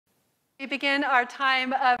We begin our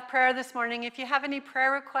time of prayer this morning. If you have any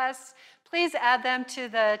prayer requests, please add them to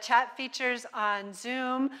the chat features on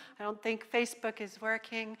Zoom. I don't think Facebook is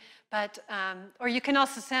working, but or you can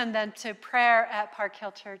also send them to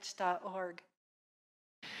prayer@parkhillchurch.org.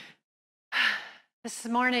 This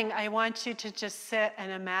morning, I want you to just sit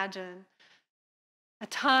and imagine a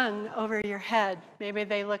tongue over your head. Maybe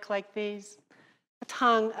they look like these, a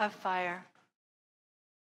tongue of fire.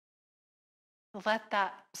 Let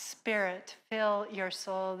that spirit fill your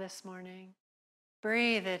soul this morning.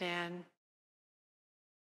 Breathe it in.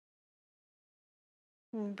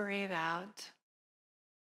 And breathe out.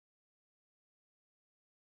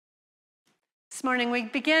 This morning we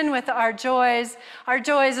begin with our joys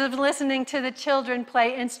of listening to the children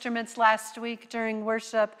play instruments last week during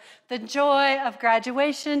worship, the joy of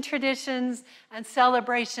graduation traditions and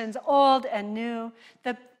celebrations, old and new,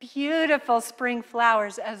 the beautiful spring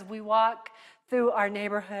flowers as we walk through our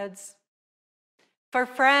neighborhoods. For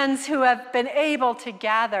friends who have been able to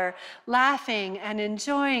gather, laughing and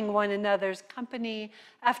enjoying one another's company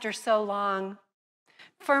after so long.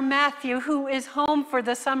 For Matthew, who is home for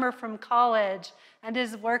the summer from college and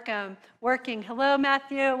is working. Hello,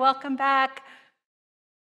 Matthew, welcome back.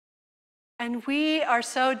 And we are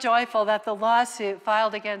so joyful that the lawsuit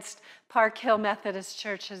filed against Park Hill Methodist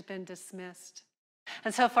Church has been dismissed.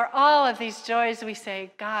 And so for all of these joys, we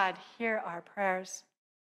say, God, hear our prayers.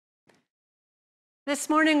 This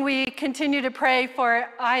morning, we continue to pray for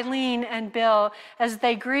Eileen and Bill as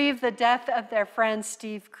they grieve the death of their friend,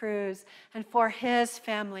 Steve Cruz, and for his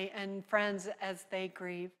family and friends as they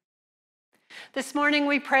grieve. This morning,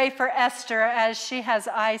 we pray for Esther as she has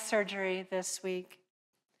eye surgery this week.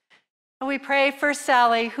 And we pray for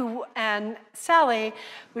Sally,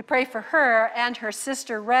 we pray for her and her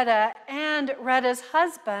sister Retta and Retta's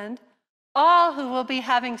husband, all who will be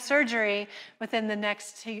having surgery within the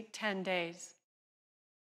next 10 days.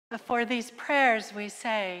 For these prayers we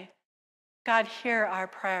say, God, hear our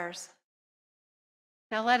prayers.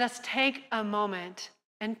 Now let us take a moment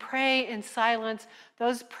and pray in silence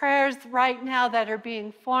those prayers right now that are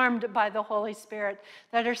being formed by the Holy Spirit,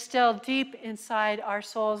 that are still deep inside our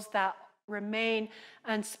souls, that remain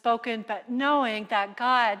unspoken, but knowing that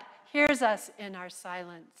God hears us in our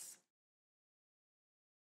silence.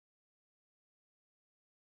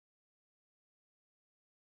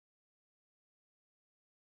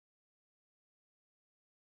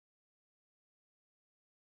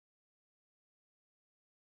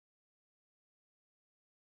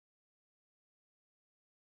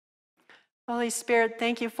 Holy Spirit,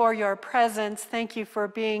 thank you for your presence. Thank you for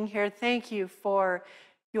being here. Thank you for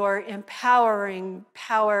your empowering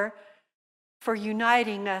power, for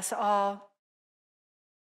uniting us all.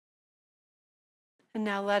 And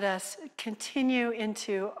now let us continue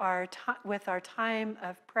with our time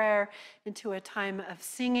of prayer into a time of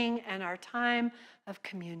singing and our time of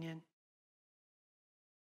communion.